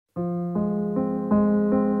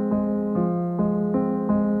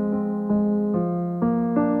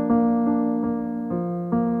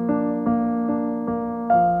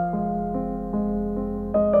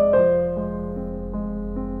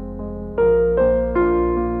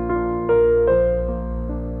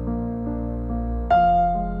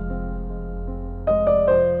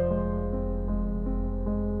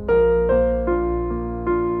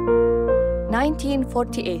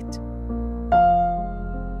1948.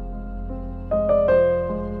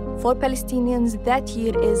 For Palestinians, that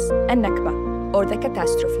year is Al-Nakba, or the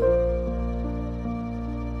catastrophe.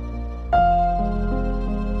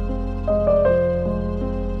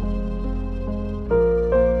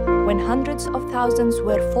 When hundreds of thousands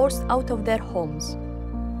were forced out of their homes.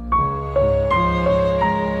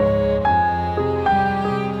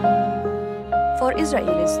 For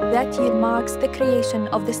Israelis, that year marks the creation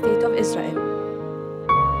of the State of Israel.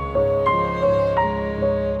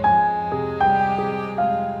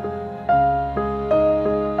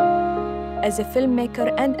 As a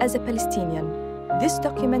filmmaker and as a Palestinian, this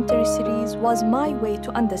documentary series was my way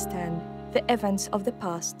to understand the events of the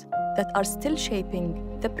past that are still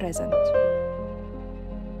shaping the present.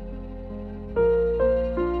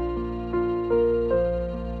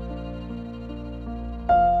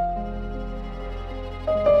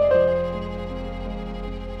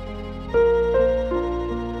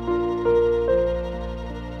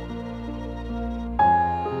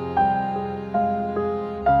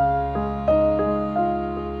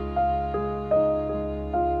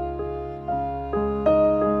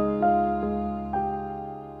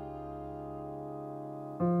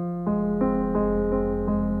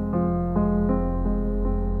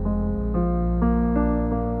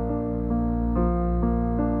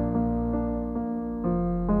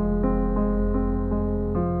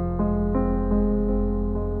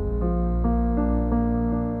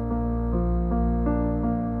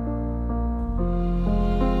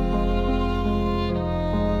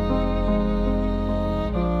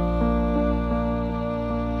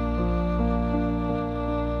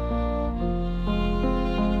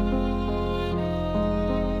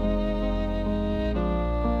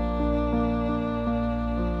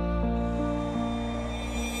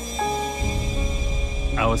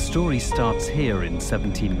 Our story starts here in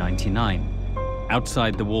 1799,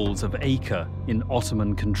 outside the walls of Acre in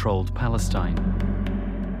Ottoman-controlled Palestine.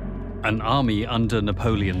 An army under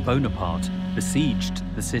Napoleon Bonaparte besieged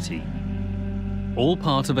the city, all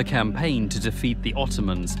part of a campaign to defeat the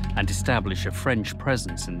Ottomans and establish a French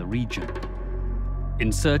presence in the region.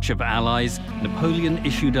 In search of allies, Napoleon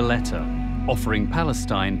issued a letter offering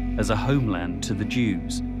Palestine as a homeland to the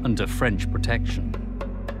Jews under French protection.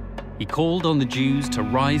 He called on the Jews to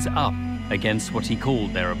rise up against what he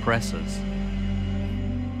called their oppressors.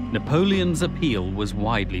 Napoleon's appeal was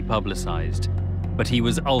widely publicized, but he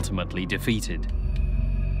was ultimately defeated.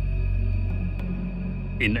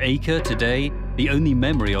 In Acre today, the only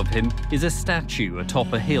memory of him is a statue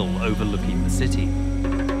atop a hill overlooking the city.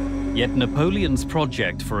 Yet Napoleon's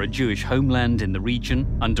project for a Jewish homeland in the region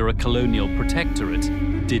under a colonial protectorate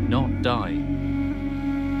did not die.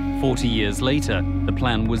 40 years later, the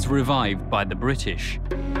plan was revived by the British,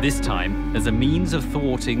 this time as a means of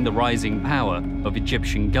thwarting the rising power of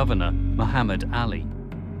Egyptian governor Muhammad Ali.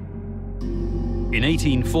 In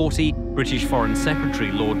 1840, British Foreign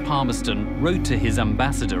Secretary Lord Palmerston wrote to his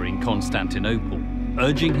ambassador in Constantinople,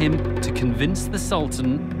 urging him to convince the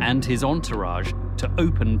Sultan and his entourage to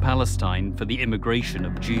open Palestine for the immigration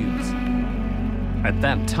of Jews. At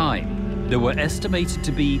that time, there were estimated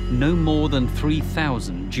to be no more than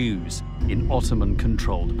 3,000 Jews in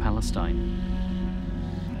Ottoman-controlled Palestine.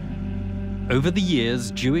 Over the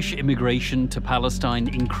years, Jewish immigration to Palestine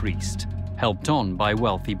increased, helped on by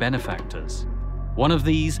wealthy benefactors. One of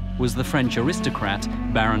these was the French aristocrat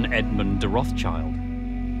Baron Edmond de Rothschild.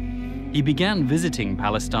 He began visiting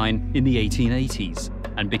Palestine in the 1880s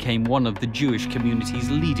and became one of the Jewish community's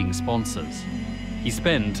leading sponsors. He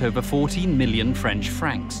spent over 14 million French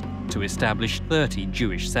francs to establish 30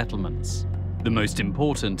 Jewish settlements. The most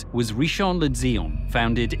important was Rishon LeZion,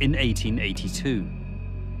 founded in 1882.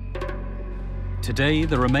 Today,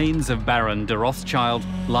 the remains of Baron de Rothschild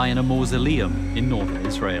lie in a mausoleum in northern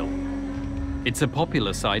Israel. It's a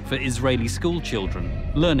popular site for Israeli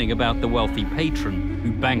schoolchildren learning about the wealthy patron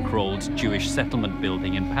who bankrolled Jewish settlement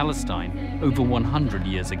building in Palestine over 100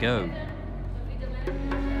 years ago.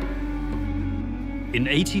 In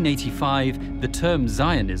 1885, the term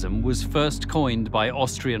Zionism was first coined by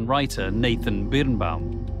Austrian writer Nathan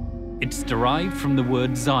Birnbaum. It's derived from the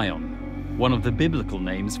word Zion, one of the biblical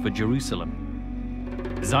names for Jerusalem.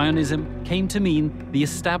 Zionism came to mean the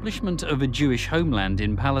establishment of a Jewish homeland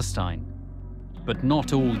in Palestine, but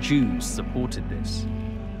not all Jews supported this.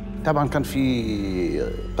 طبعا كان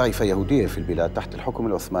في طائفة يهودية في البلاد تحت الحكم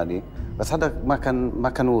العثماني، بس هذا ما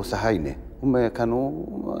كانوا صهاينة، هم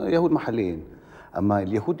كانوا يهود محليين. أما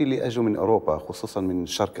اليهود اللي أجوا من أوروبا، خصوصاً من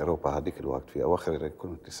شرق أوروبا هذيك الوقت في أواخر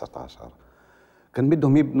القرن ال19، كان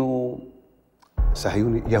بدهم يبنوا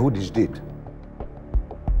صهيوني يهودي جديد.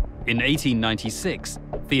 In 1896,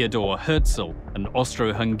 Theodor Herzl, an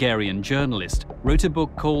Austro-Hungarian journalist, wrote a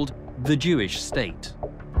book called The Jewish State.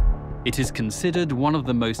 It is considered one of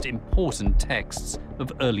the most important texts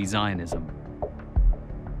of early Zionism.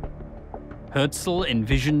 Herzl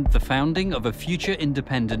envisioned the founding of a future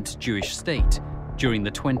independent Jewish state during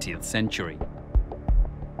the 20th century.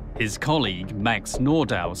 His colleague Max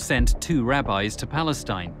Nordau sent 2 rabbis to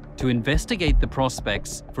Palestine to investigate the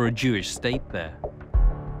prospects for a Jewish state there.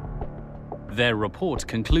 Their report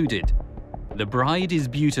concluded, "The bride is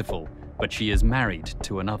beautiful, but she is married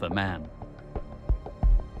to another man."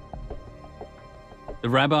 The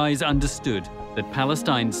rabbis understood that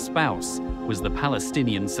Palestine's spouse was the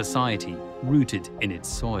Palestinian society rooted in its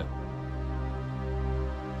soil.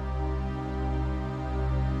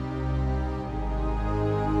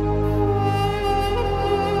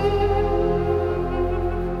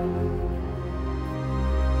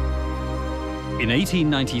 In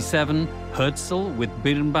 1897, Herzl, with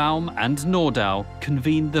Birnbaum and Nordau,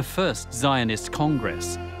 convened the first Zionist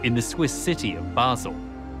Congress in the Swiss city of Basel.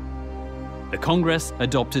 The Congress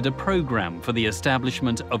adopted a program for the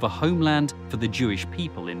establishment of a homeland for the Jewish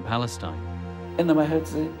people in Palestine. إنما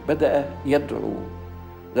هرتزل بدأ يدعو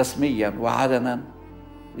رسمياً وعلناً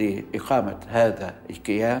لإقامة هذا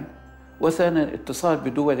الكيان، وثانياً اتصال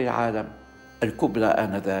بدول العالم الكبرى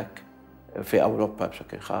آنذاك في أوروبا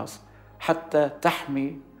بشكل خاص حتى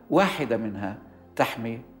تحمي واحدة منها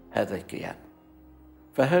تحمي هذا الكيان.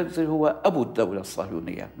 فهرتزل هو أبو الدولة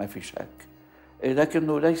الصهيونية ما في شك،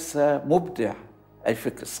 لكنه ليس مبدع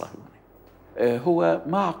الفكر الصهيوني. هو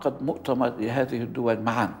ما عقد مؤتمر لهذه الدول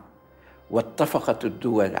معاً واتفقت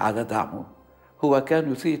الدول على دعمه. هو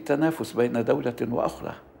كان يثير التنافس بين دولة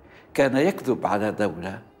وأخرى، كان يكذب على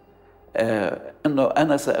دولة أنه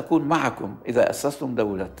أنا سأكون معكم إذا أسستم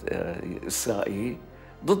دولة إسرائيل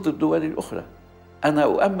ضد الدول الأخرى، أنا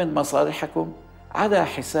أؤمن مصالحكم على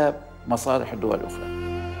حساب مصالح الدول الأخرى.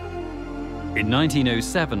 In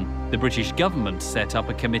 1907, the British government set up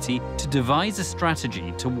a committee to devise a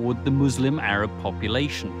strategy toward the Muslim Arab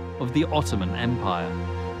population of the Ottoman Empire.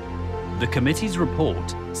 The committee's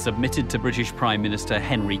report, submitted to British Prime Minister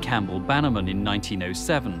Henry Campbell Bannerman in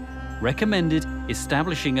 1907, recommended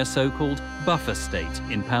establishing a so-called buffer state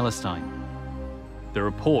in Palestine. The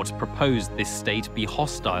report proposed this state be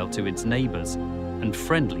hostile to its neighbours and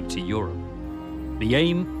friendly to Europe. The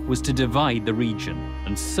aim was to divide the region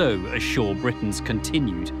and so assure Britain's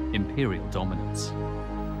continued imperial dominance.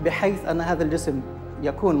 بحيث أن هذا الجسم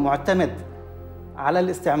يكون معتمد على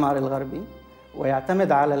الاستعمار الغربي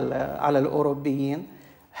ويعتمد على الأوروبيين.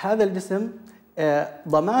 هذا الجسم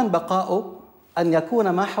ضمان بقائه أن يكون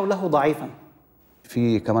ما حوله ضعيفاً.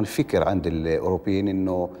 في كمان فكر عند الأوروبيين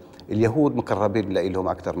إنه اليهود مقربين لهم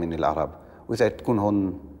أكثر من العرب، وإذا تكون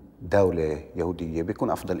هون دولة يهودية بيكون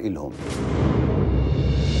أفضل إلهم.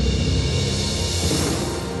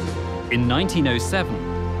 In 1907,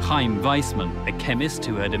 Chaim Weizmann, a chemist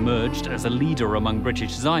who had emerged as a leader among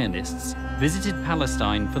British Zionists, visited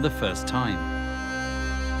Palestine for the first time.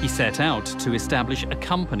 He set out to establish a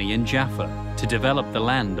company in Jaffa to develop the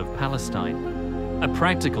land of Palestine, a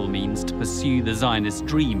practical means to pursue the Zionist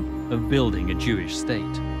dream of building a Jewish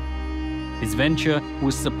state. His venture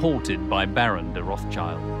was supported by Baron de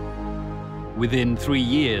Rothschild. Within 3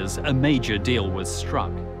 years, a major deal was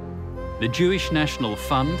struck. The Jewish National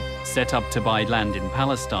Fund, set up to buy land in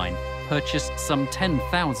Palestine, purchased some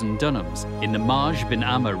 10,000 dunams in the Maj bin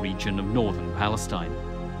Amma region of northern Palestine.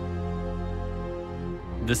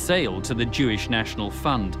 The sale to the Jewish National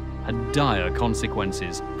Fund had dire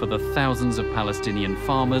consequences for the thousands of Palestinian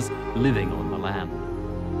farmers living on the land.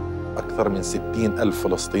 أكثر من 60,000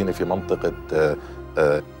 فلسطيني في منطقة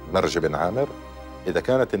مرج بن عامر. إذا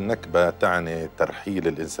كانت النكبة تعني ترحيل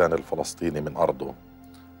الإنسان الفلسطيني من أرضه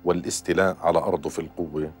والاستيلاء على أرضه في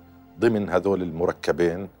القوة ضمن هذول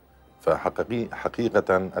المركبين،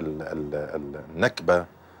 فحقيقة النكبة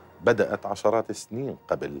بدأت عشرات السنين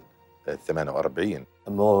قبل 48.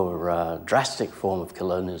 A more drastic form of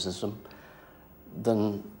colonialism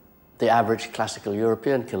than the average classical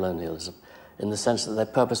European colonialism, in the sense that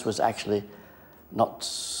their purpose was actually not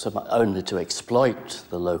so much only to exploit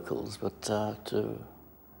the locals, but to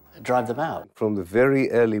drive them out. From the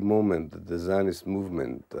very early moment that the Zionist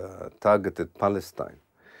movement targeted Palestine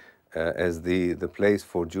as the place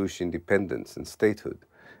for Jewish independence and statehood,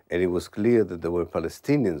 and it was clear that there were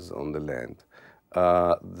Palestinians on the land,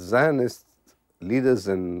 the Zionist leaders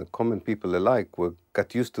and common people alike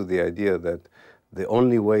got used to the idea that the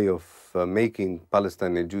only way of making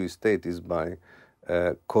Palestine a Jewish state is by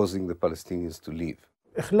causing the Palestinians to leave.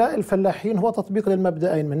 إخلاء الفلاحين هو تطبيق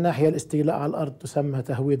للمبدأين، من ناحية الاستيلاء على الأرض تسمى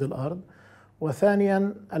تهويد الأرض،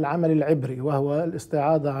 وثانيا العمل العبري، وهو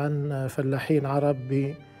الاستعاضة عن فلاحين عرب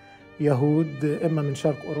بيهود إما من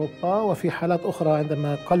شرق أوروبا، وفي حالات أخرى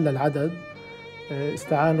عندما قل العدد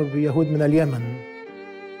استعانوا بيهود من اليمن.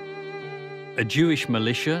 A Jewish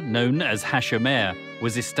militia known as Hashomer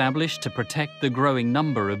was established to protect the growing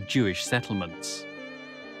number of Jewish settlements.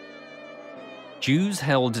 Jews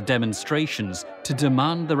held demonstrations to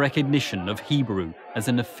demand the recognition of Hebrew as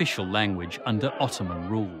an official language under Ottoman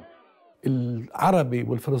rule. العربي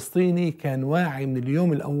والفلسطيني كان واعي من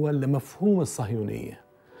اليوم الأول لمفهوم الصهيونية.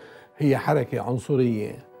 هي حركة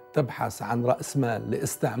عنصرية تبحث عن رأس مال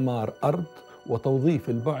لاستعمار أرض وتوظيف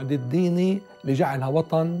البعد الديني لجعلها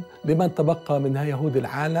وطن لمن تبقى منها يهود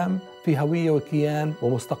العالم في هوية وكيان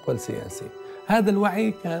ومستقبل سياسي. هذا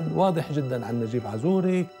الوعي كان واضح جدا عن نجيب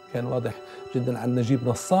عزوري، كان واضح جدا عن نجيب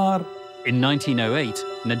نصار. In 1908,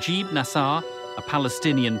 Najib Nassar, a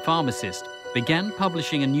Palestinian pharmacist, began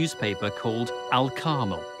publishing a newspaper called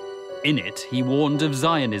Al-Kamil. In it, he warned of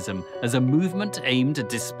Zionism as a movement aimed at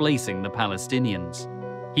displacing the Palestinians.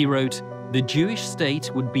 He wrote, "The Jewish state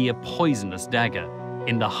would be a poisonous dagger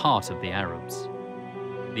in the heart of the Arabs."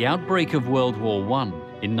 The outbreak of World War I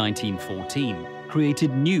in 1914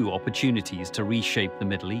 created new opportunities to reshape the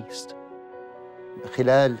Middle East.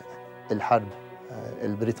 خلال الحرب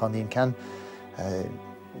البريطانيين كان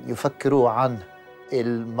يفكروا عن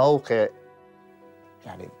الموقع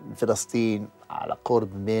يعني فلسطين على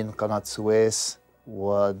قرب من قناة السويس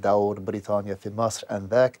ودور بريطانيا في مصر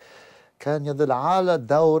آنذاك كان يدل على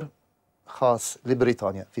دور خاص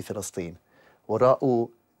لبريطانيا في فلسطين، ورأوا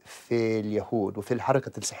في اليهود وفي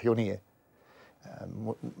الحركة الصهيونية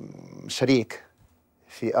شريك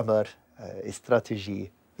في أمر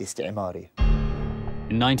استراتيجي استعماري.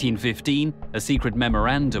 In 1915, a secret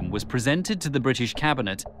memorandum was presented to the British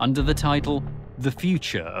cabinet under the title The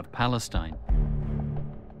Future of Palestine.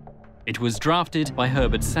 It was drafted by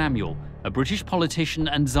Herbert Samuel, a British politician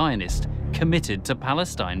and Zionist committed to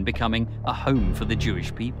Palestine becoming a home for the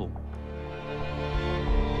Jewish people.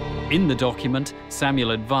 In the document,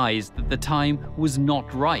 Samuel advised that the time was not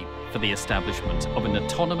ripe for the establishment of an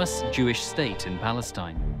autonomous Jewish state in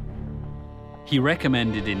Palestine. He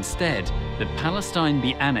recommended instead that Palestine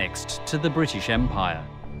be annexed to the British Empire,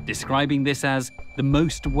 describing this as the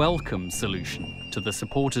most welcome solution to the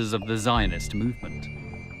supporters of the Zionist movement.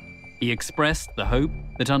 He expressed the hope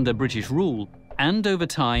that under British rule and over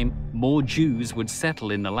time, more Jews would settle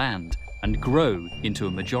in the land and grow into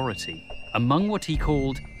a majority among what he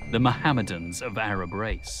called the Mohammedans of Arab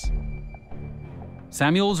race.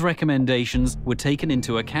 Samuel's recommendations were taken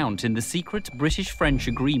into account in the secret British-French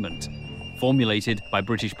agreement formulated by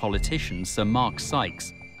British politician Sir Mark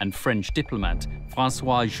Sykes and French diplomat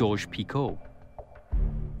François-Georges Picot.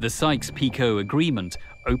 The Sykes-Picot agreement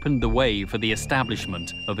opened the way for the establishment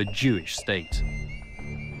of a Jewish state.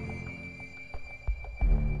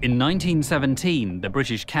 In 1917, the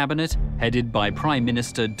British cabinet, headed by Prime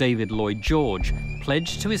Minister David Lloyd George,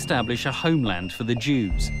 pledged to establish a homeland for the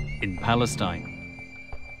Jews in Palestine.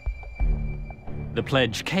 The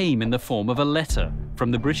pledge came in the form of a letter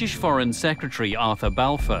from the British Foreign Secretary Arthur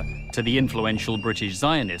Balfour to the influential British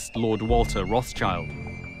Zionist Lord Walter Rothschild.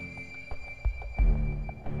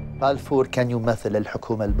 بالفور كان يمثل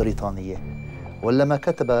الحكومة البريطانية، ولما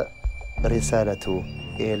كتب رسالته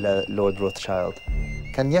إلى لورد روثشايلد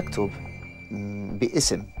كان يكتب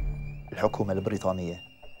باسم الحكومة البريطانية.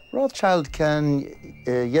 روثشايلد كان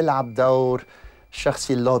يلعب دور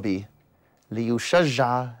شخصي اللوبي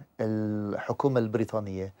ليشجع الحكومة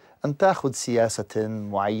البريطانية أن تأخذ سياسة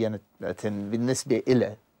معينة بالنسبة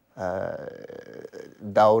إلى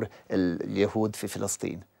دور اليهود في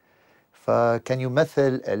فلسطين. فكان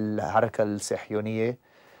يمثل الحركة الصهيونية،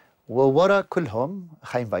 ووراء كلهم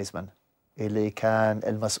خايم فايزمان اللي كان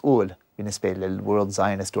المسؤول بالنسبة للورلد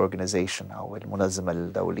زاينست أورجانيزيشن أو المنظمة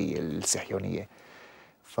الدولية الصهيونية.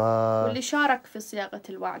 واللي شارك في صياغة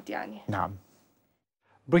الوعد يعني. نعم.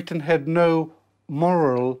 Britain had no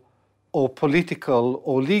moral or political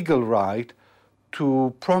or legal right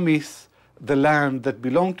to promise the land that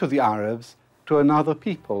belonged to the Arabs to another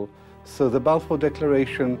people. So the Balfour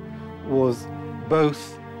Declaration was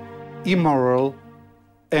both immoral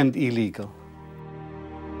and illegal.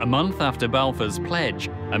 A month after Balfour's pledge,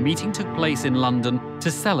 a meeting took place in London to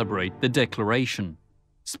celebrate the declaration.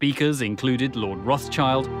 Speakers included Lord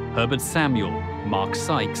Rothschild, Herbert Samuel, Mark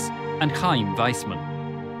Sykes, and Chaim Weizmann.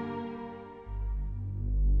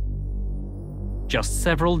 Just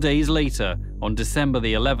several days later, on December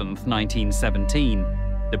the 11th, 1917,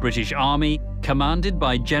 the British Army, commanded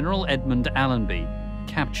by General Edmund Allenby,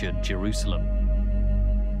 captured Jerusalem.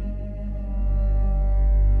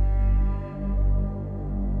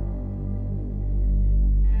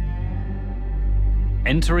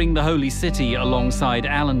 Entering the Holy City alongside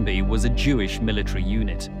Allenby was a Jewish military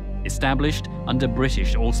unit, established under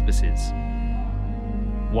British auspices.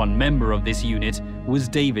 One member of this unit was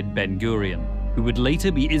David Ben-Gurion, who would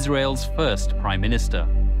later be Israel's first prime minister.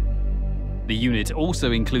 The unit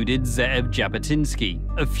also included Ze'ev Jabotinsky,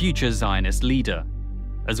 a future Zionist leader,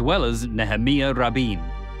 as well as Nehemiah Rabin,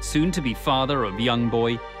 soon to be father of young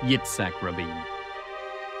boy Yitzhak Rabin.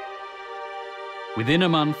 Within a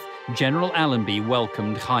month, General Allenby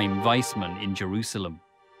welcomed Chaim Weizmann in Jerusalem.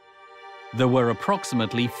 There were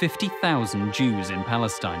approximately 50,000 Jews in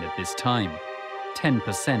Palestine at this time,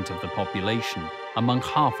 10% of the population, among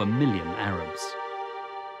 500,000 Arabs.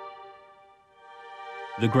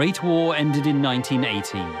 The Great War ended in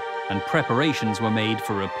 1918, and preparations were made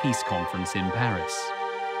for a peace conference in Paris.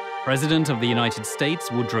 President of the United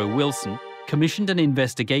States, Woodrow Wilson, commissioned an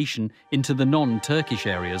investigation into the non-Turkish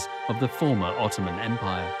areas of the former Ottoman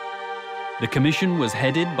Empire. The commission was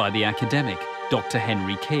headed by the academic Dr.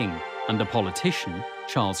 Henry King and the politician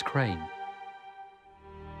Charles Crane.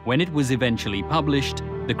 When it was eventually published,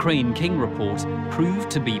 the Crane-King report proved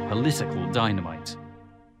to be political dynamite.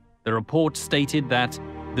 The report stated that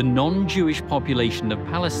the non-Jewish population of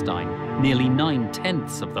Palestine, nearly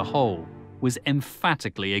 9/10 of the whole, was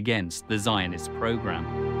emphatically against the Zionist program.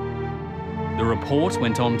 The report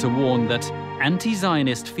went on to warn that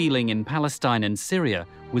anti-Zionist feeling in Palestine and Syria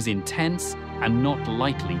was intense and not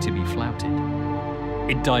likely to be flouted.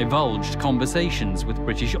 It divulged conversations with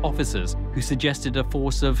British officers who suggested a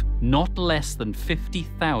force of not less than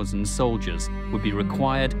 50,000 soldiers would be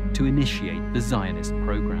required to initiate the Zionist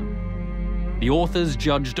program. The authors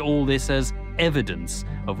judged all this as evidence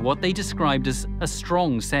of what they described as a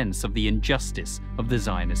strong sense of the injustice of the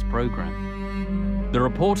Zionist program. The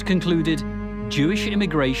report concluded Jewish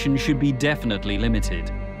immigration should be definitely limited,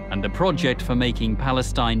 and the project for making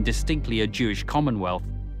Palestine distinctly a Jewish commonwealth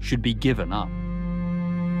should be given up.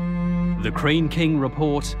 The Crane-King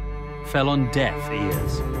report fell on deaf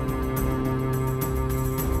ears.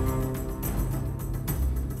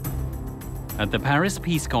 At the Paris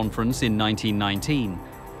Peace Conference in 1919,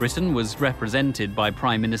 Britain was represented by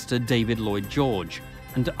Prime Minister David Lloyd George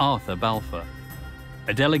and Arthur Balfour.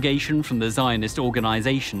 A delegation from the Zionist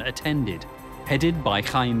organization attended, headed by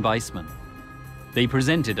Chaim Weizmann. They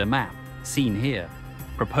presented a map, seen here,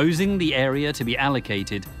 proposing the area to be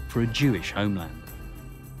allocated for a Jewish homeland.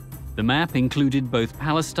 The map included both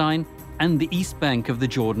Palestine and the east bank of the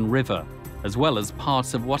Jordan River, as well as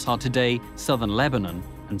parts of what are today southern Lebanon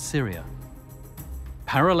and Syria.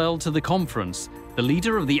 Parallel to the conference, the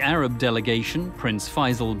leader of the Arab delegation, Prince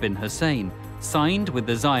Faisal bin Hussein, signed with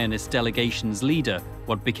the Zionist delegation's leader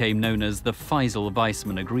what became known as the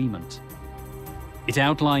Faisal-Weizmann Agreement. It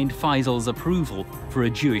outlined Faisal's approval for a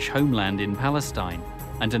Jewish homeland in Palestine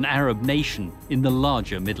and an Arab nation in the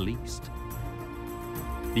larger Middle East.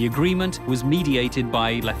 The agreement was mediated by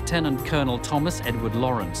Lieutenant Colonel Thomas Edward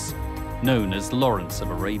Lawrence, known as Lawrence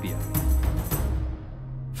of Arabia.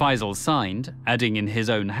 Faisal signed, adding in his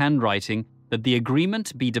own handwriting that the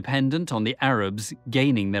agreement be dependent on the Arabs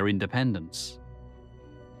gaining their independence.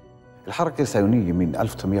 الحركة الصهيونية من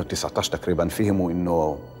 1919 تقريبا فهموا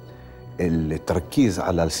إنه التركيز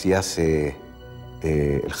على السياسة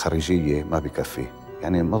الخارجية ما بكفي.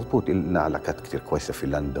 يعني مضبوط لنا علاقات كتير كويسة في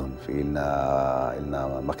لندن، في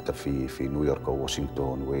لنا مكتب في نيويورك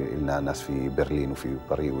وواشنطن، ولنا ناس في برلين وفي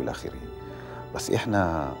باريس والى اخره. بس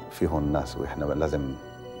احنا فيهم ناس واحنا لازم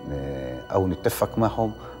او نتفق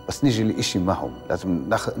معهم، بس نيجي لإشي معهم لازم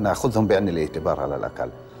ناخذهم بعين الاعتبار على الاقل.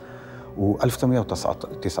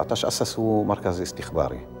 و1919 اسسوا مركز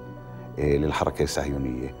استخباري للحركة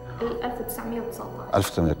الصهيونية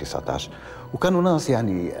 1919 وكانوا ناس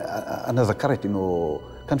يعني أنا ذكرت إنه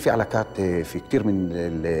كان في علاقات في كثير من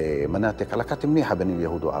المناطق علاقات منيحة بين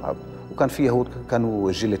اليهود والعرب، وكان في يهود كانوا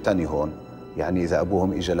الجيل الثاني هون، يعني إذا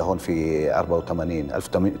أبوهم إجا لهون في 84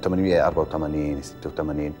 1884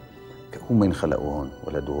 86 هم انخلقوا هون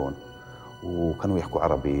ولدوا هون، وكانوا يحكوا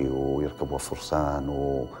عربي ويركبوا فرسان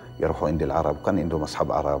ويروحوا عند العرب، وكان عندهم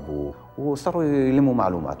أصحاب عرب وصاروا يلموا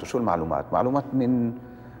معلومات. وشو المعلومات؟ معلومات من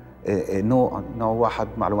نوع واحد،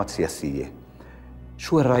 معلومات سياسية.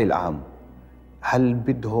 شو الرأي العام؟ هل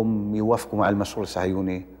بدهم يوافقوا مع المشروع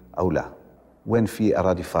الصهيوني أو لا؟ وين في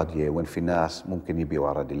أراضي فاضية؟ وين في ناس ممكن يبيعوا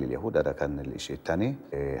أراضي لليهود؟ هذا كان الشيء الثاني.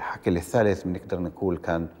 حكي الثالث بنقدر نقول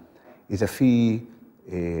كان إذا في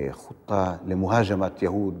خطة لمهاجمة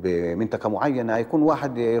يهود بمنطقة معينة، يكون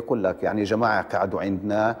واحد يقول لك يعني جماعة قعدوا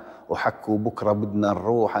عندنا وحكوا بكرة بدنا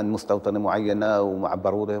نروح عن مستوطنة معينة ومع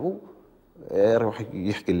بارودة، هو يروح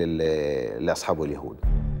يحكي لأصحابه اليهود.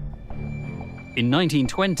 In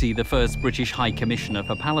 1920, the first British High Commissioner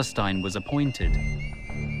for Palestine was appointed.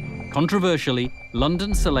 Controversially,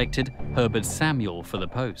 London selected Herbert Samuel for the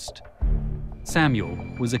post. Samuel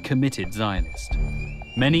was a committed Zionist.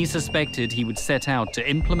 Many suspected he would set out to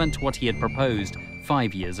implement what he had proposed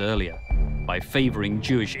 5 years earlier, by favoring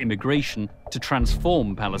Jewish immigration to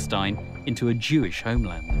transform Palestine into a Jewish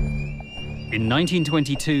homeland. In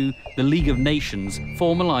 1922, the League of Nations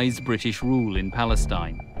formalized British rule in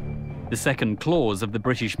Palestine. The second clause of the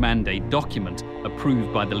British Mandate document,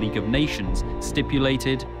 approved by the League of Nations,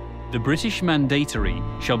 stipulated, "The British Mandatory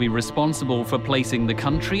shall be responsible for placing the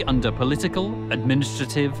country under political,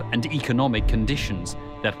 administrative, and economic conditions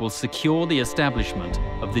that will secure the establishment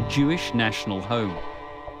of the Jewish national home."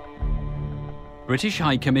 British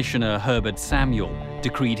High Commissioner Herbert Samuel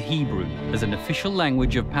decreed Hebrew as an official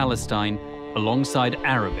language of Palestine alongside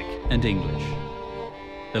Arabic and English.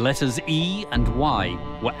 The letters E and Y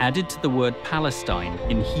were added to the word Palestine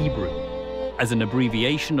in Hebrew as an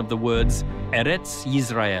abbreviation of the words Eretz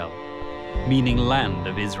Yisrael, meaning land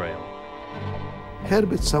of Israel.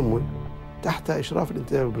 هربرت سامويل تحت إشراف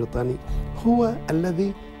الانتداب البريطاني هو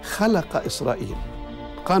الذي خلق إسرائيل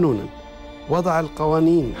قانونا، وضع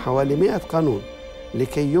القوانين حوالي 100 قانون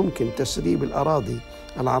لكي يمكن تسريب الأراضي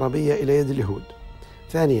العربية إلى يد اليهود.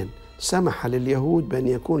 ثانياً، سمح لليهود بأن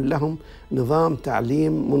يكون لهم نظام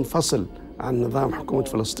تعليم منفصل عن نظام حكومة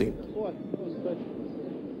فلسطين.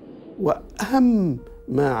 وأهم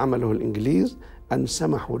ما عمله الإنجليز أن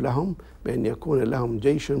سمحوا لهم بأن يكون لهم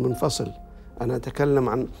جيش منفصل. أنا أتكلم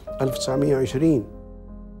عن 1920.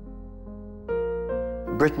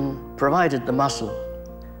 Britain provided the muscle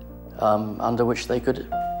under which they could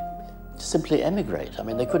simply emigrate. I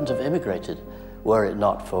mean, they couldn't have immigrated were it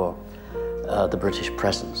not for the British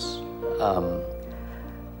presence.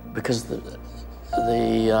 Because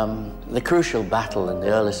the crucial battle in the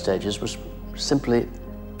early stages was simply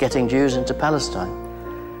getting Jews into Palestine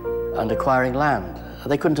and acquiring land.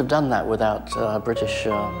 They couldn't have done that without British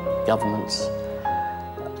government's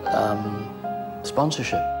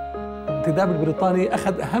sponsorship. الانتداب البريطاني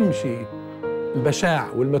أخذ أهم شيء، البشاع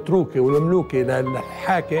والمتروكة والمملوكة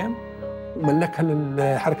للحاكم، وملكها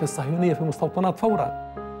للحركة الصهيونية في المستوطنات فورا.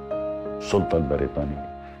 السلطة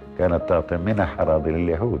البريطانية كانت تعطي منح أراضي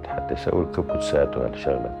لليهود حتى يسوي الكبوتسات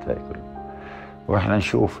وهالشغلات هاي كلها، واحنا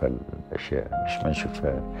نشوف هالاشياء، مش ما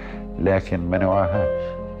نشوفها لكن ما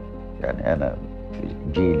نوعاهاش. يعني انا في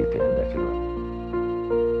جيلي في هذاك الوقت.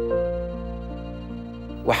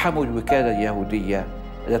 وحموا الوكالة اليهودية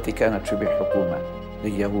التي كانت شبه حكومة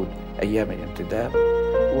لليهود أيام الانتداب،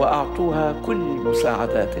 وأعطوها كل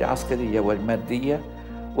المساعدات العسكرية والمادية،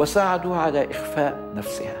 وساعدوها على إخفاء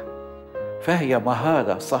نفسها. فهي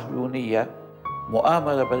مهارة صهيونية،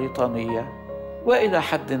 مؤامرة بريطانية، وإلى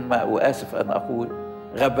حد ما وآسف أن أقول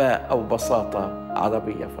غباء أو بساطة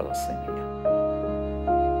عربية فلسطينية.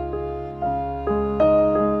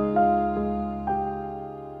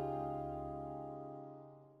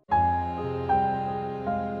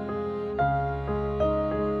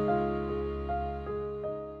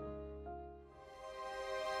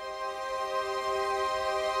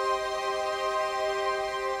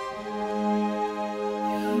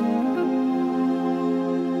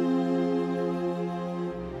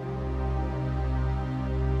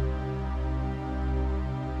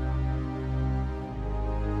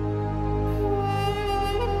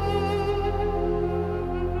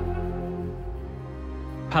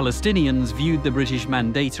 Palestinians viewed the British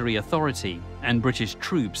Mandatory Authority and British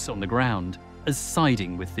troops on the ground as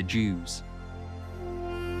siding with the Jews.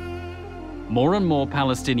 More and more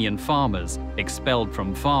Palestinian farmers, expelled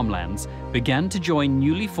from farmlands, began to join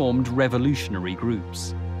newly formed revolutionary groups.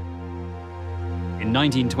 In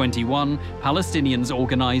 1921, Palestinians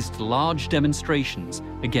organized large demonstrations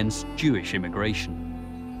against Jewish immigration.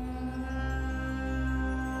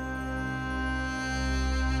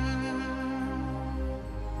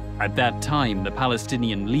 At that time, the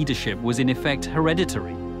Palestinian leadership was in effect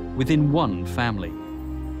hereditary, within one family.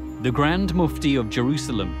 The Grand Mufti of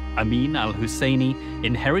Jerusalem, Amin al-Husseini,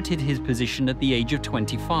 inherited his position at the age of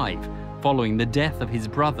 25, following the death of his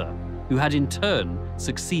brother, who had in turn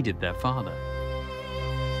succeeded their father.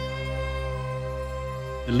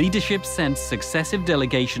 The leadership sent successive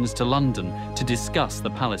delegations to London to discuss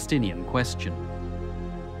the Palestinian question.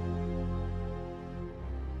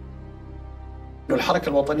 الحركة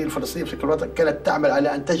الوطنية الفلسطينية في كل وقت كانت تعمل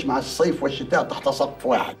على أن تجمع الصيف والشتاء تحت سقف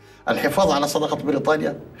واحد، الحفاظ على صداقة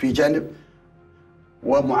بريطانيا في جانب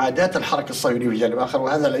ومعاداة الحركة الصهيونية في جانب آخر،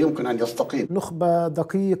 وهذا لا يمكن أن يستقيم. نخبة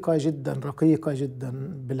دقيقة جدا، رقيقة جدا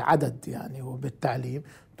بالعدد يعني وبالتعليم،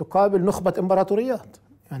 تقابل نخبة إمبراطوريات.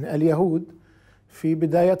 يعني اليهود في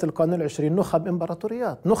بداية القرن العشرين نخب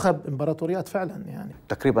إمبراطوريات فعلا. يعني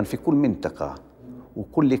تقريبا في كل منطقة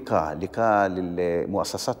وكل لقاء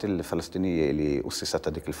للمؤسسات الفلسطينية اللي أسست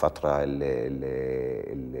هذيك الفترة،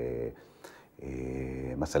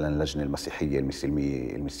 مثلا اللجنة المسيحية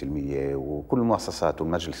المسلمية وكل المؤسسات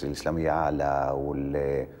والمجلس الإسلامي الأعلى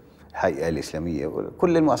والهيئة الإسلامية،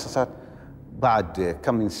 كل المؤسسات بعد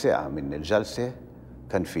كم من ساعة من الجلسة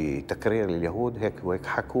كان في تقرير لليهود هيك وهيك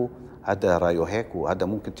حكوا هذا رأيه هيك وهذا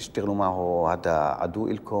ممكن تشتغلوا معه، هذا عدو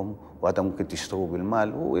إلكم وهذا ممكن تشتروه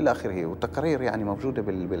بالمال وإلى آخره، والتقارير يعني موجودة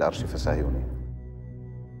بالأرشيف الصهيوني.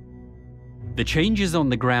 The changes on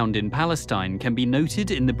the ground in Palestine can be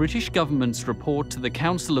noted in the British government's report to the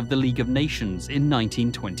Council of the League of Nations in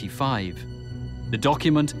 1925. The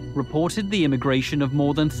document reported the immigration of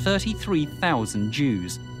more than 33,000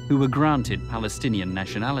 Jews who were granted Palestinian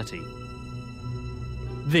nationality.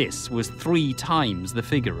 This was 3 times the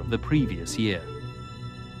figure of the previous year.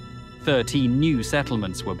 13 new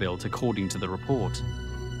settlements were built according to the report.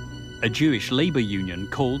 A Jewish labor union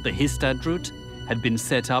called the Histadrut had been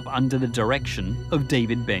set up under the direction of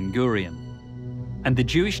David Ben-Gurion, and the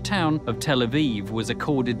Jewish town of Tel Aviv was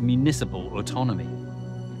accorded municipal autonomy.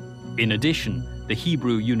 In addition, the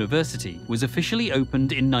Hebrew University was officially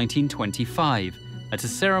opened in 1925 at a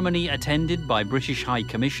ceremony attended by British High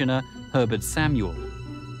Commissioner Herbert Samuel,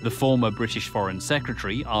 the former British Foreign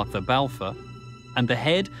Secretary Arthur Balfour, and the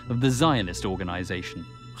head of the Zionist organization,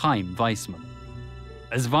 Chaim Weizmann.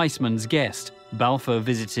 As Weizmann's guest, Balfour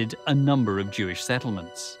visited a number of Jewish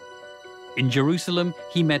settlements. In Jerusalem,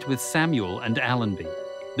 he met with Samuel and Allenby,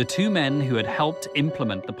 the 2 men who had helped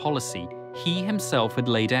implement the policy he himself had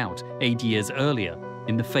laid out 8 years earlier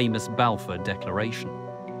in the famous Balfour Declaration.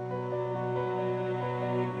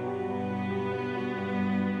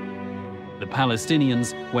 The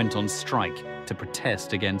Palestinians went on strike to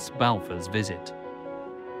protest against Balfour's visit.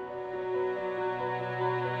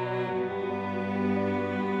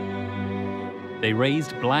 They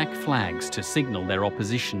raised black flags to signal their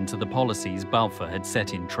opposition to the policies Balfour had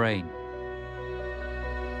set in train.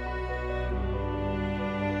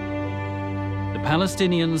 The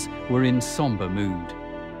Palestinians were in somber mood.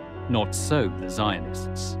 Not so the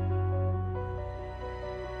Zionists.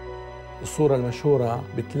 الصورة المشهورة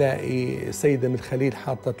بتلاقي سيدة من الخليل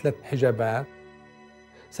حاطة 3 حجابات،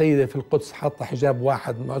 سيدة في القدس حاطة حجاب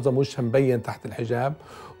واحد معظم وجهها مبين تحت الحجاب،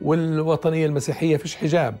 والوطنية المسيحية فيش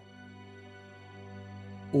حجاب،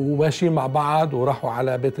 وماشيين مع بعض وراحوا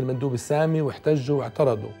على بيت المندوب السامي واحتجوا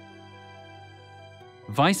واعترضوا.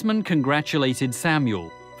 Weizmann congratulated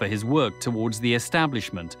Samuel for his work towards the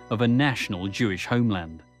establishment of a national Jewish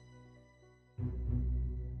homeland.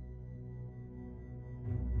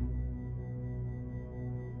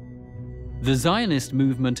 The Zionist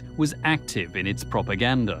movement was active in its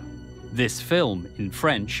propaganda. This film, in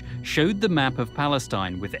French, showed the map of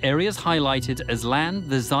Palestine with areas highlighted as land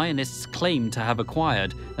the Zionists claimed to have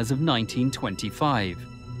acquired as of 1925.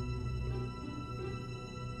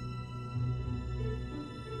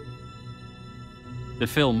 The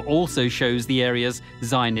film also shows the areas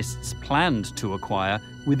Zionists planned to acquire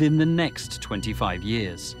within the next 25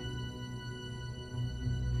 years.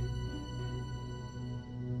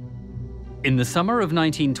 In the summer of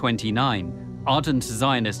 1929, ardent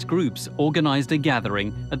Zionist groups organized a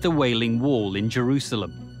gathering at the Wailing Wall in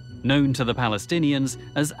Jerusalem, known to the Palestinians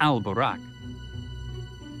as Al-Burak.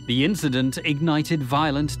 The incident ignited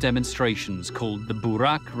violent demonstrations called the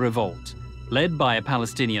Burak Revolt, led by a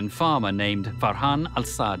Palestinian farmer named Farhan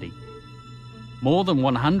al-Sadi. More than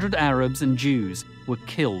 100 Arabs and Jews were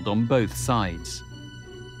killed on both sides.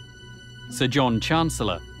 Sir John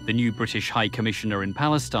Chancellor, the new British High Commissioner in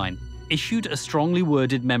Palestine, issued a strongly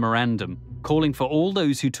worded memorandum calling for all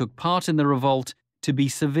those who took part in the revolt to be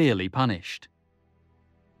severely punished.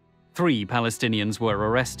 3 Palestinians were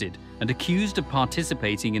arrested and accused of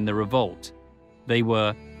participating in the revolt. They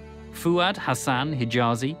were Fuad Hassan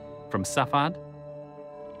Hijazi from Safad,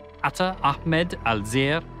 Atta Ahmed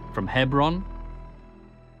Al-Zir from Hebron,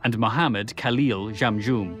 and Mohammed Khalil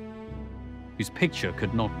Jamjoum, whose picture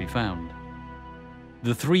could not be found.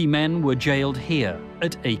 The 3 men were jailed here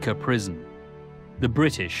at Acre Prison. The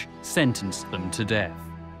British sentenced them to death.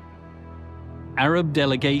 Arab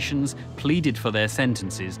delegations pleaded for their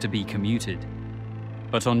sentences to be commuted.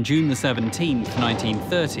 But on June 17,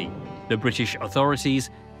 1930, the British authorities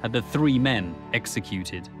had the 3 men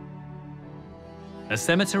executed. A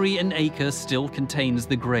cemetery in Acre still contains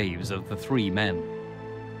the graves of the 3 men.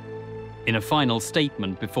 In a final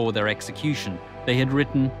statement before their execution, they had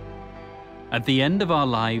written, "At the end of our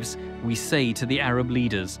lives, we say to the Arab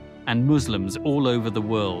leaders and Muslims all over the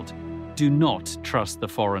world, do not trust the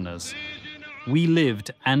foreigners. We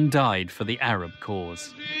lived and died for the Arab cause."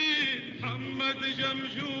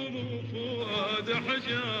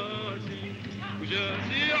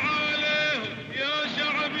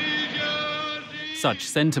 Such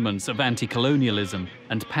sentiments of anti-colonialism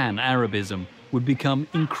and pan-Arabism would become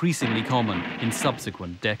increasingly common in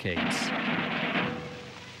subsequent decades.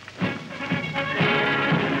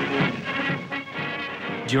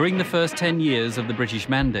 During the first 10 years of the British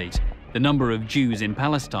Mandate, the number of Jews in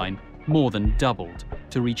Palestine more than doubled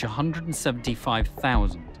to reach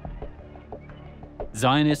 175,000.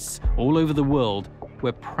 Zionists all over the world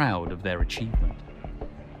were proud of their achievement.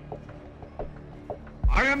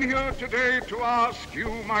 I am here today to ask you,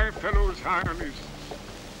 my fellow Zionists,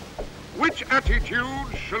 which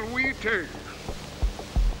attitude shall we take?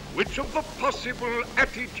 Which of the possible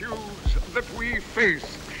attitudes that we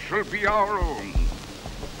face shall be our own?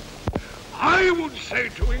 I would say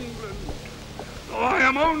to England, though I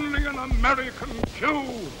am only an American Jew,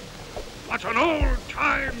 but an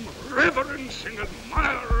old-time reverencing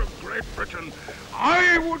admirer of Great Britain,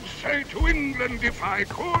 I would say to England, if I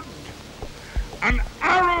could, an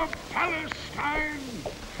Arab Palestine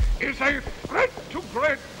is a threat to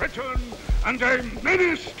Great Britain and a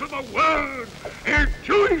menace to the world. A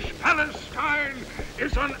Jewish Palestine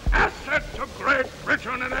is an asset to Great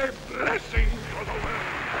Britain and a blessing to the world.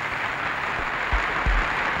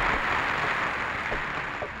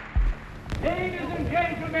 Ladies and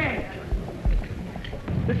gentlemen,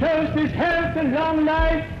 the toast is health and long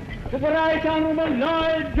life to the Right Honourable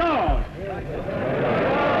Lloyd George.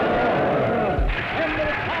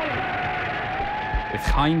 With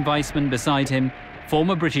Chaim Weizmann beside him,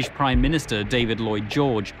 former British Prime Minister David Lloyd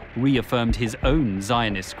George reaffirmed his own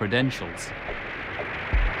Zionist credentials.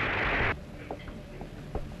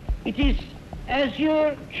 It is, as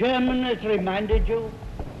your chairman has reminded you,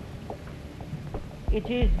 it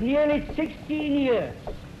is nearly 16 years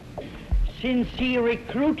since he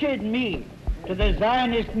recruited me to the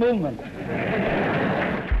Zionist movement.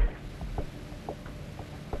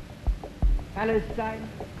 Palestine,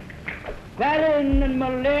 barren and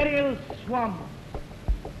malarial swamps,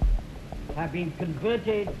 have been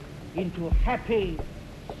converted into happy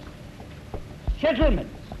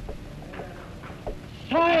settlements.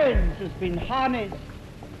 Science has been harnessed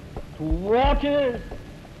to waters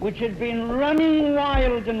which had been running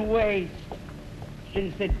wild and waste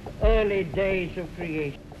since the early days of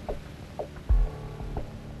creation.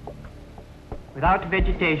 Without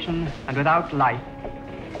vegetation and without life,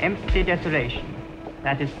 empty desolation,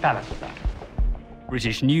 that is Palestine.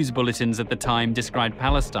 British news bulletins at the time described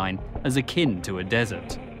Palestine as akin to a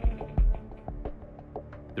desert.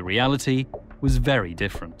 The reality was very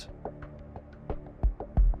different.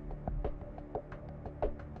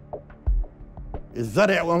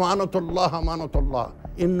 الزرع ومانة الله أمانة الله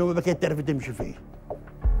إنه ما بكيت تعرف تمشي فيه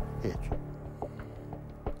هيك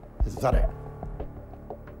الزرع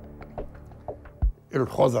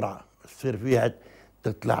الخضرة تصير فيها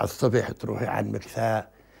تطلع الصبح تروحي على المكساة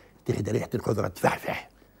تهدى ريحة الخضرة تفحفح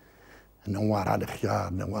نوار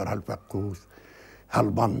هالخيار نوار هالفقوس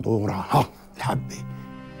هالبندورة ها الحبة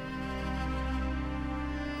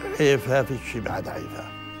عيفها في الشي بعد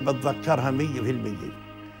عيفها بتذكرها 100%.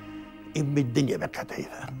 إم الدنيا بكت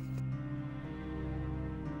عيفها.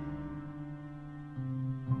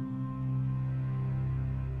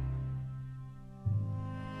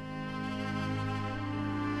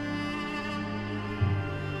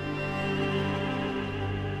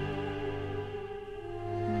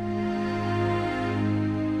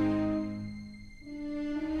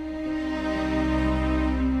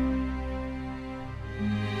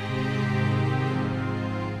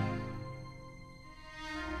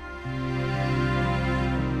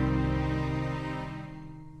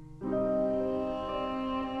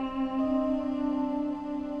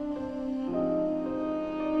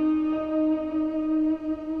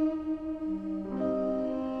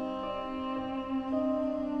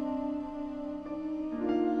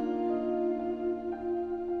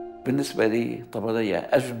 بالنسبة لي طبرية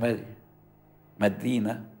أجمل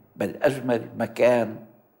مدينة بل أجمل مكان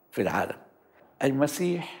في العالم.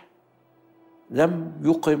 المسيح لم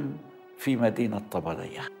يقم في مدينة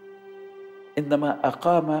طبرية، إنما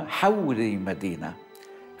أقام حول مدينة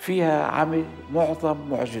فيها عمل معظم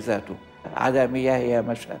معجزاته على مياهها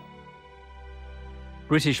مشى.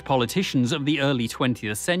 British politicians of the early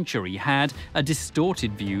 20th century had a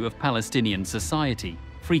distorted view of Palestinian society,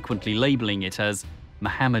 frequently labeling it as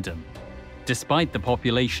Mohammedan, despite the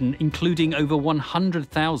population including over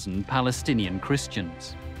 100,000 Palestinian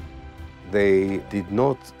Christians. They did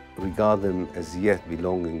not regard them as yet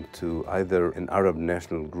belonging to either an Arab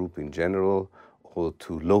national group in general or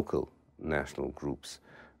to local national groups.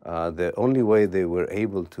 The only way they were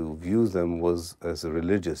able to view them was as a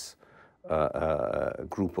religious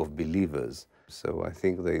group of believers. So I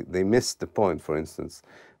think they missed the point, for instance,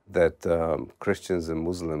 that Christians and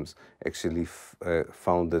Muslims actually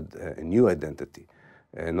founded a new identity,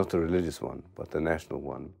 not a religious one, but a national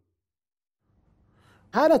one.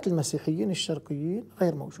 حالة المسيحيين الشرقيين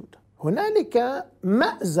غير موجودة. هنالك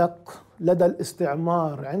مأزق لدى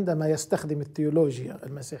الاستعمار عندما يستخدم التيولوجيا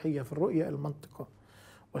المسيحية في الرؤية المنطقة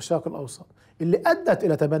والشرق الأوسط اللي أدت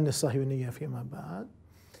إلى تبني الصهيونية فيما بعد،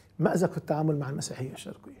 مأزق في التعامل مع المسيحية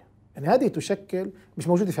الشرقية. يعني هذه تشكل مش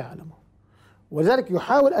موجودة في عالمه، ولذلك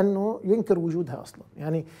يحاول أنه ينكر وجودها أصلا،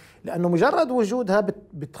 يعني لأنه مجرد وجودها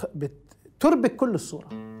بتربك كل الصورة.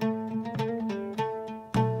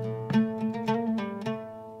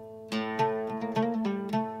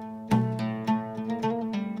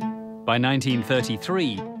 By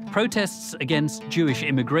 1933, protests against Jewish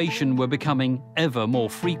immigration were becoming ever more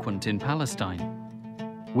frequent in Palestine.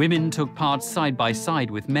 Women took part side by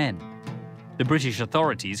side with men. The British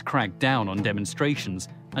authorities cracked down on demonstrations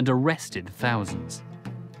and arrested thousands.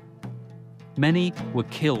 Many were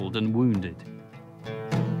killed and wounded.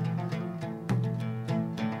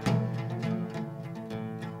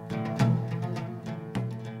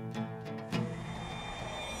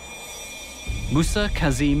 Musa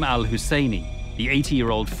Kazim al-Husseini, the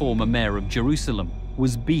 80-year-old former mayor of Jerusalem,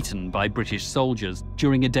 was beaten by British soldiers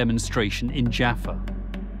during a demonstration in Jaffa.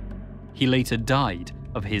 He later died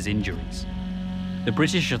of his injuries. The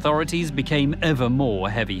British authorities became ever more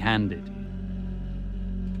heavy-handed.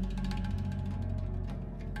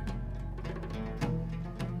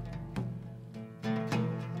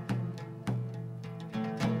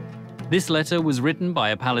 This letter was written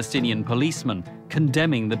by a Palestinian policeman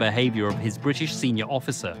condemning the behavior of his British senior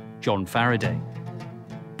officer, John Faraday.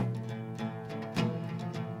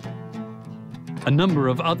 A number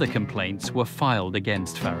of other complaints were filed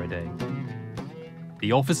against Faraday.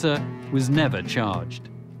 The officer was never charged.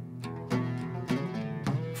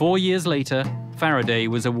 4 years later, Faraday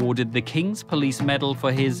was awarded the King's Police Medal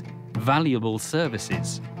for his valuable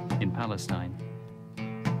services in Palestine.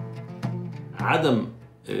 عدم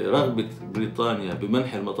رغبة بريطانيا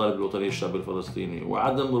بمنح المطالب الوطنية للشعب الفلسطيني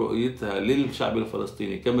وعدم رؤيتها للشعب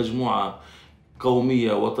الفلسطيني كمجموعة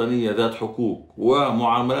قومية وطنية ذات حقوق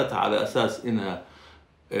ومعاملتها على أساس إنها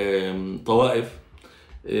طوائف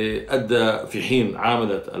أدى في حين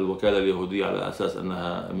عاملت الوكالة اليهودية على أساس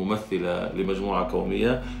أنها ممثلة لمجموعة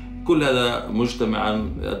قومية. كل هذا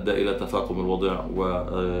مجتمعا أدى إلى تفاقم الوضع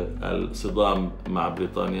والصدام مع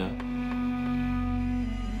بريطانيا.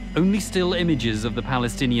 Only still images of the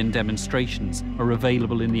Palestinian demonstrations are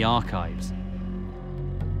available in the archives.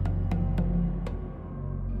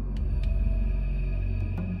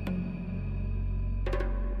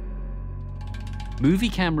 Movie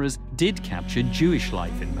cameras did capture Jewish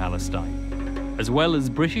life in Palestine, as well as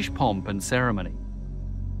British pomp and ceremony.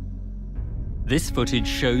 This footage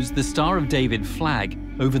shows the Star of David flag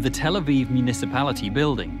over the Tel Aviv municipality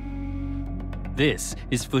building. This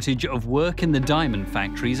is footage of work in the diamond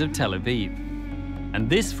factories of Tel Aviv. And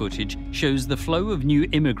this footage shows the flow of new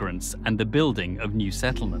immigrants and the building of new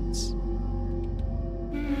settlements.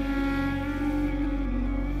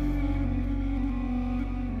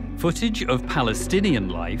 Footage of Palestinian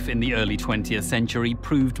life in the early 20th century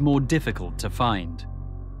proved more difficult to find.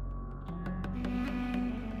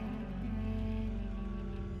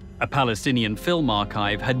 A Palestinian film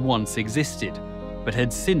archive had once existed, but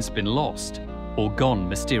had since been lost or gone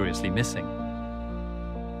mysteriously missing.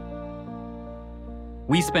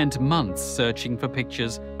 We spent months searching for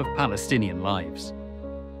pictures of Palestinian lives.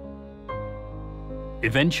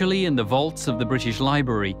 Eventually, in the vaults of the British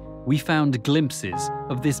Library, we found glimpses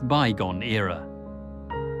of this bygone era.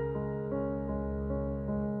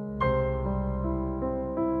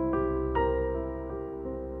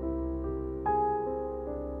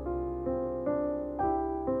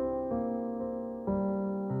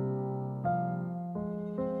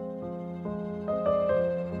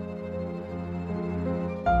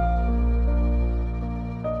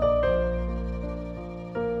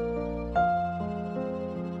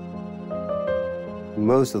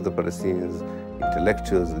 Most of the Palestinians,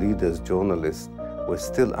 intellectuals, leaders, journalists, were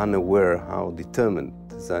still unaware how determined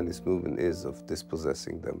the Zionist movement is of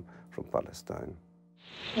dispossessing them from Palestine.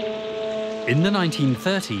 In the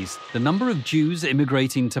 1930s, the number of Jews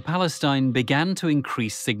immigrating to Palestine began to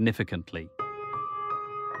increase significantly.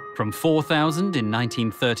 From 4,000 in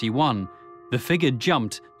 1931, the figure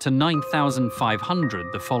jumped to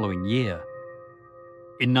 9,500 the following year.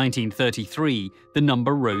 In 1933, the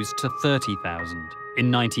number rose to 30,000. In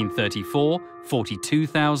 1934,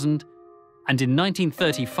 42,000. And in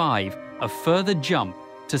 1935, a further jump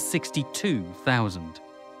to 62,000.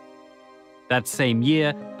 That same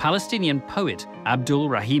year, Palestinian poet Abdul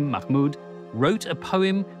Rahim Mahmoud wrote a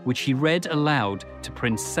poem which he read aloud to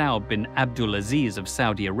Prince Saud bin Abdulaziz of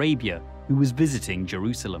Saudi Arabia, who was visiting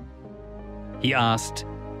Jerusalem. He asked,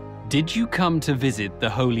 "Did you come to visit the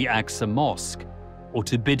Holy Aqsa Mosque, or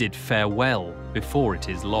to bid it farewell before it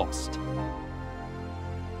is lost?"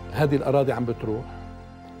 هذه الأراضي عم بتروح،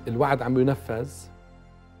 الوعد عم ينفذ،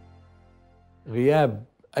 غياب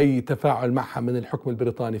أي تفاعل معها من الحكم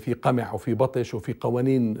البريطاني في قمع وفي بطش وفي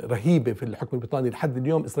قوانين رهيبة في الحكم البريطاني لحد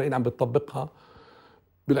اليوم إسرائيل عم بتطبقها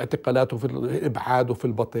بالاعتقالات وفي الإبعاد وفي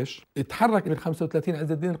البطش. اتحرك من 35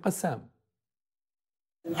 عز الدين القسام.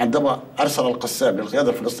 عندما أرسل القسام للقيادة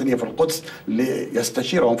الفلسطينية في القدس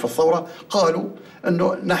ليستشيرهم في الثورة، قالوا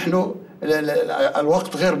أنه نحن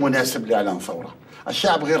الوقت غير مناسب لإعلان ثورة،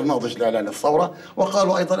 الشعب غير ناضج لإعلان الثورة،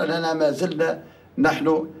 وقالوا أيضا أننا ما زلنا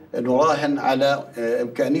نحن نراهن على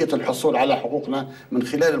إمكانية الحصول على حقوقنا من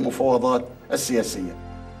خلال المفاوضات السياسية.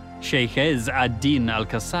 Sheikh Ez ad-Din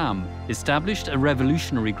al-Qassam established a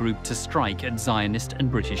revolutionary group to strike at Zionist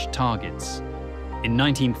and British targets. In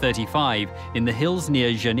 1935, in the hills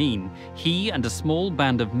near Jenin, he and a small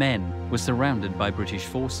band of men were surrounded by British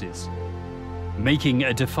forces. Making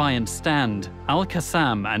a defiant stand,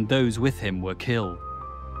 al-Qassam and those with him were killed.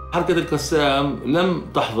 حركة القسام لم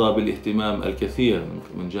تحظى بالاهتمام الكثير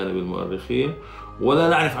من جانب المؤرخين، ولا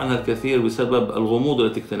نعرف عنها الكثير بسبب الغموض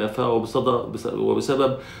التي اكتنفها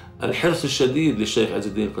وبسبب الحرص الشديد للشيخ عز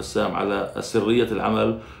الدين القسام على سرية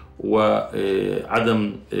العمل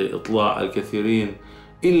وعدم إطلاع الكثيرين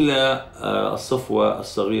إلا الصفوة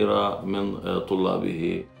الصغيرة من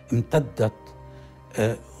طلابه. امتدت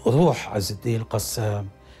روح عز الدين القسام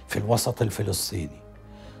في الوسط الفلسطيني،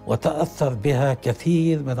 وتأثر بها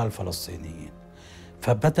كثير من الفلسطينيين،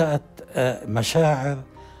 فبدأت مشاعر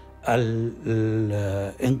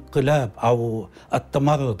الانقلاب أو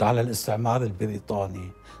التمرد على الاستعمار البريطاني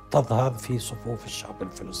تظهر في صفوف الشعب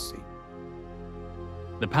الفلسطيني.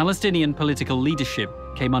 The Palestinian political leadership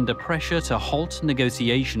came under pressure to halt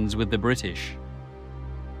negotiations with the British.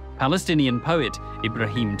 Palestinian poet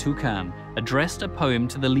Ibrahim Toukan addressed a poem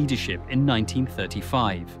to the leadership in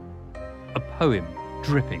 1935, a poem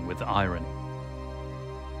dripping with irony.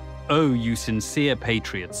 "Oh, you sincere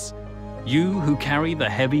patriots, you who carry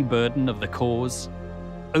the heavy burden of the cause,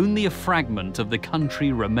 only a fragment of the country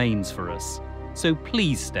remains for us, so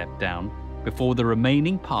please step down before the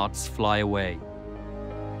remaining parts fly away."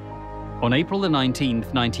 On April 19,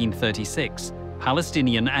 1936,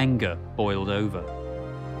 Palestinian anger boiled over.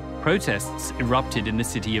 Protests erupted in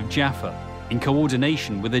the city of Jaffa in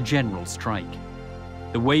coordination with a general strike.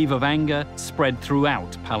 The wave of anger spread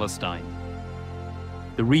throughout Palestine.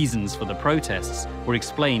 The reasons for the protests were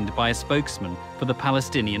explained by a spokesman for the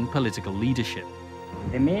Palestinian political leadership.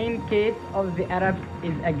 The main case of the Arabs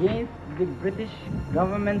is against the British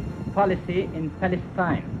government's policy in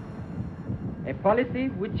Palestine. A policy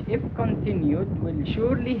which, if continued, will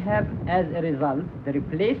surely have as a result the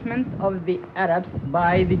replacement of the Arabs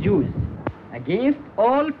by the Jews. Against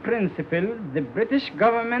all principle, the British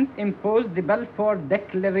government imposed the Balfour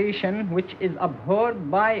Declaration, which is abhorred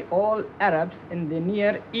by all Arabs in the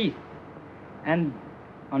Near East, and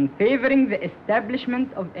on favoring the establishment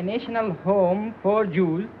of a national home for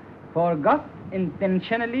Jews, forgot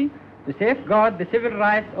intentionally to safeguard the civil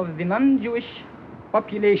rights of the non-Jewish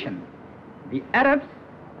population. The Arabs,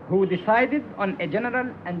 who decided on a general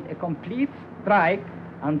and a complete strike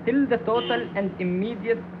until the total and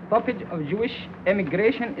immediate stoppage of Jewish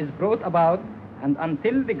immigration is brought about, and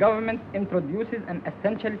until the government introduces an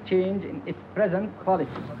essential change in its present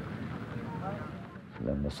policy.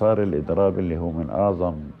 لما صار الإضراب اللي هو من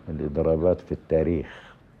أعظم الإضرابات في التاريخ،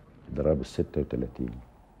 إضراب ال36،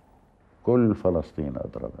 كل فلسطين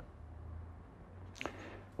أضربت،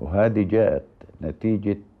 وهذه جاءت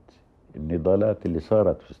نتيجة النضالات اللي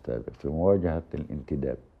صارت في السابق في مواجهة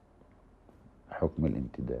الانتداب، حكم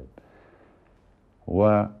الانتداب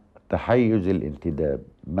وتحيز الانتداب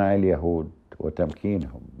مع اليهود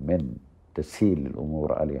وتمكينهم من تسهيل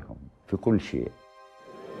الأمور عليهم في كل شيء.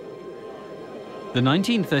 The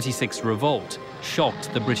 1936 revolt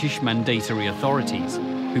shocked the British mandatory authorities,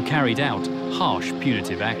 who carried out harsh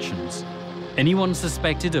punitive actions. Anyone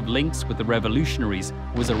suspected of links with the revolutionaries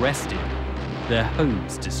was arrested, their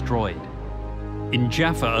homes destroyed. In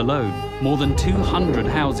Jaffa alone, more than 200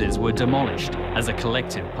 houses were demolished as a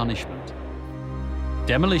collective punishment.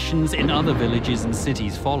 Demolitions in other villages and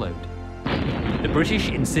cities followed. The British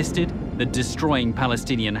insisted that destroying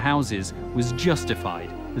Palestinian houses was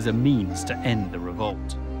justified as a means to end the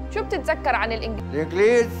revolt. شو بتتذكر عن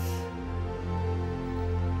الإنجليز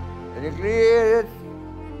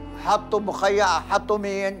حطوا مخيم، حطوا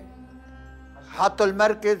مين؟ حطوا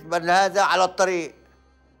المركز بل هذا على الطريق.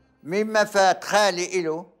 مما فات خالي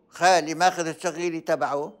إله، خالي ماخذ الشغيلي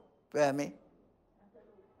تبعه، فاهمي؟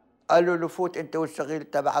 قالوا له فوت انت والشغيل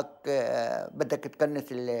تبعك بدك تكنس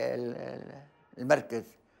المركز.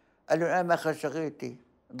 قال له انا ماخذ شغيلتي.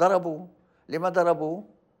 ضربوه. لما ضربوه؟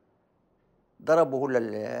 ضربوه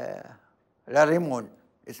لريمون،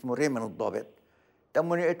 اسمه ريمون الضابط.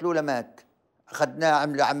 تموني قتلوه لمات. اخذناه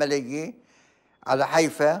عملوا عمليه على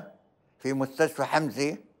حيفا في مستشفى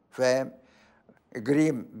حمزه، فاهم؟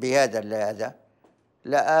 قريم بهذا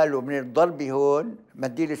لا قالوا من الضرب هون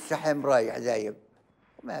منديل الشحم رايح زايب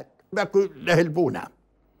مات. بقوا يهلبونا.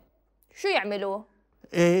 شو يعملوا؟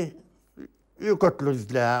 ايه يقتلوا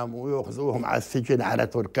الزلام ويأخذوهم على السجن على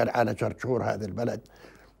تركان، على شرشور هذا البلد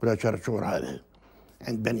ولا شرشور هذا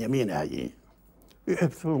عند بنيامين هاي،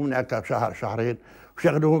 يحبسوهم هناك شهر شهرين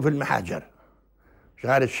وشغلوهم في المحاجر،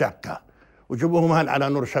 شغال الشاقة، وجيبوهم هان على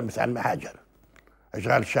نور شمس على المحاجر،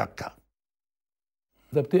 اشغال الشاقة.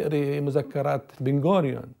 إذا بتقري مذكرات بن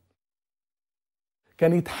غوريون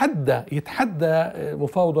كان يتحدى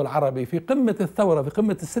مفاوضه العربي في قمة الثورة، في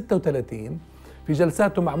قمة ال36، في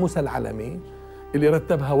جلساته مع موسى العلمي اللي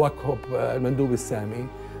رتبها واكهوب المندوب السامي.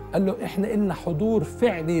 قال له احنا إلنا حضور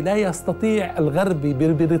فعلي، لا يستطيع الغربي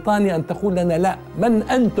ببريطانيا أن تقول لنا لا، من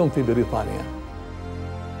أنتم في بريطانيا.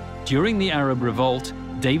 During the Arab Revolt,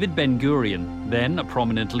 David Ben-Gurion, then a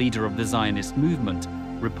prominent leader of the Zionist movement,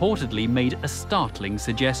 reportedly made a startling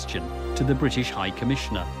suggestion to the British High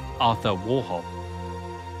Commissioner, Arthur Warhope.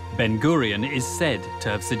 Ben-Gurion is said to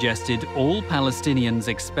have suggested all Palestinians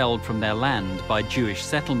expelled from their land by Jewish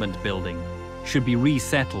settlement building should be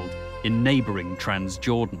resettled in neighbouring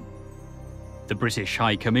Transjordan. The British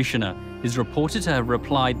High Commissioner is reported to have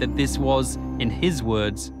replied that this was, in his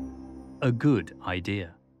words, a good idea.